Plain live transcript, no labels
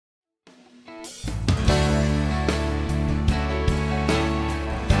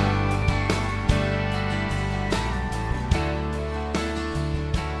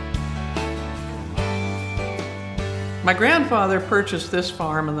My grandfather purchased this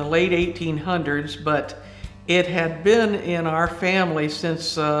farm in the late 1800s, but it had been in our family since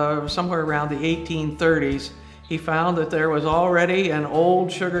somewhere around the 1830s. He found that there was already an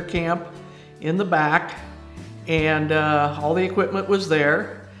old sugar camp in the back, and all the equipment was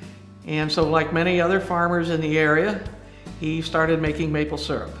there. And so, like many other farmers in the area, he started making maple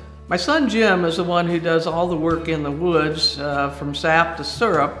syrup. My son Jim is the one who does all the work in the woods, from sap to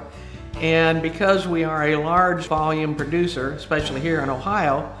syrup. And because we are a large volume producer, especially here in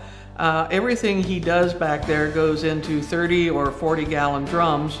Ohio, everything he does back there goes into 30 or 40 gallon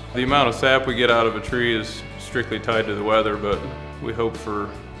drums. The amount of sap we get out of a tree is strictly tied to the weather, but we hope for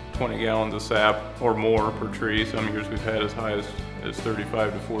 20 gallons of sap or more per tree. Some years we've had as high as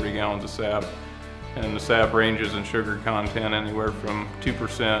 35 to 40 gallons of sap. And the sap ranges in sugar content anywhere from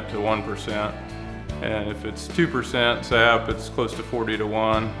 2% to 1%. And if it's 2% sap, it's close to 40 to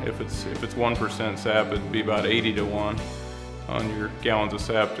 1. If it's 1% sap, it'd be about 80 to 1 on your gallons of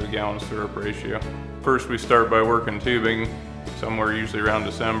sap to a gallon of syrup ratio. First we start by working tubing, somewhere usually around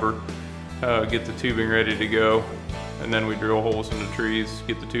December. Get the tubing ready to go, and then we drill holes in the trees,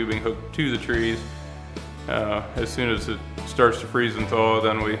 get the tubing hooked to the trees. As soon as it starts to freeze and thaw,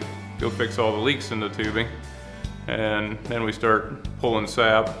 then we go fix all the leaks in the tubing, and then we start pulling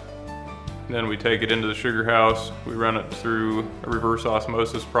sap. Then we take it into the sugar house. We run it through a reverse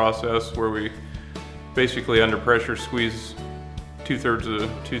osmosis process where we basically under pressure squeeze 2/3 to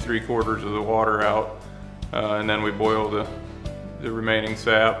 2¾ of the water out, and then we boil the remaining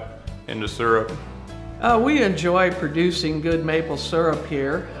sap into syrup. We enjoy producing good maple syrup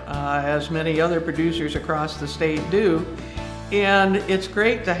here, as many other producers across the state do. And it's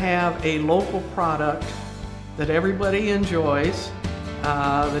great to have a local product that everybody enjoys,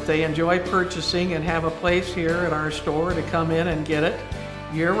 that they enjoy purchasing, and have a place here at our store to come in and get it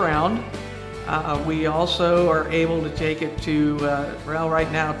year-round. We also are able to take it to, well,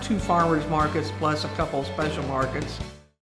 right now 2 farmers markets plus a couple special markets.